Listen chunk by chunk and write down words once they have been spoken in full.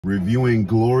Reviewing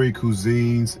Glory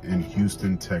Cuisines in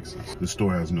Houston, Texas. The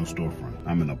store has no storefront.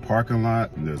 I'm in a parking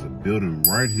lot, and there's a building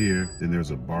right here, then there's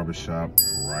a barbershop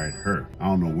right here. I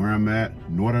don't know where I'm at,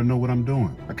 nor do I know what I'm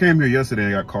doing. I came here yesterday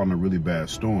and got caught in a really bad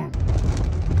storm.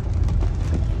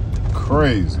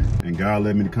 Crazy. And God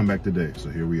led me to come back today,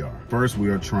 so here we are. First, we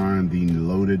are trying the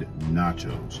loaded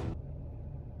nachos.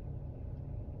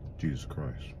 Jesus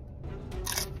Christ.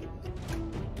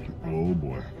 Oh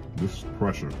boy, this is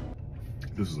pressure.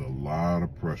 This is a lot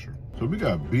of pressure. So we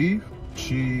got beef,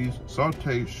 cheese,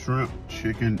 sauteed shrimp,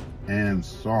 chicken, and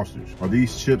sausage. Are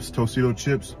these chips Tostito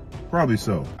chips? Probably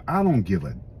so. I don't give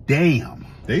a damn.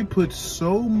 They put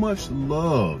so much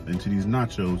love into these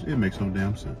nachos, it makes no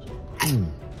damn sense.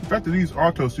 The fact that these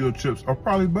are Tostito chips are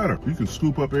probably better. You can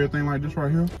scoop up everything like this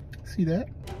right here. See that?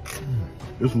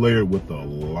 It's layered with a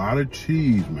lot of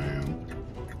cheese, man.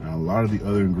 And a lot of the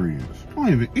other ingredients. I don't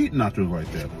even eat nachos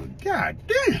like that, but god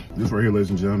damn. This right here,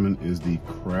 ladies and gentlemen, is the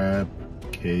crab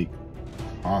cake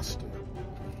pasta.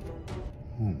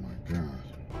 Oh my gosh.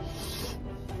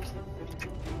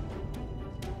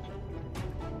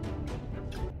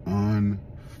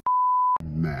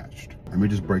 Unmatched. Let me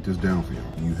just break this down for you.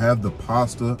 You have the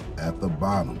pasta at the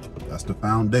bottom. That's the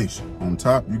foundation. On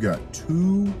top, you got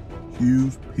 2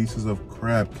 huge pieces of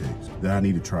crab cakes that I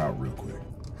need to try out real quick.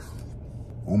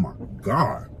 Oh my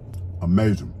God,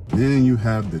 amazing. Then you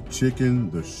have the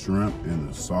chicken, the shrimp, and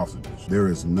the sausages. There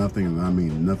is nothing, and I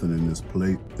mean nothing in this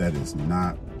plate that is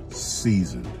not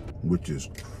seasoned, which is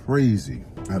crazy.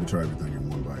 I had to try everything in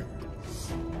one bite.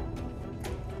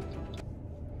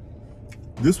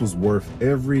 This was worth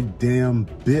every damn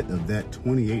bit of that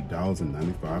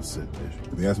 $28.95 dish.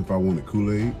 They asked me if I wanted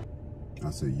Kool-Aid.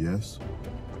 I said yes,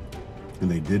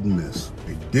 and they didn't miss.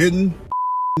 They didn't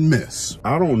miss.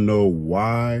 I don't know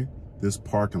why this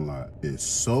parking lot is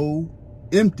so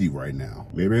empty right now.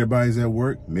 Maybe everybody's at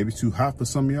work. Maybe it's too hot for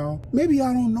some of y'all. Maybe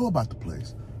y'all don't know about the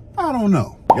place. I don't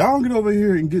know. Y'all get over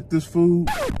here and get this food.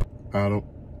 I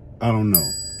don't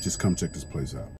know. Just come check this place out.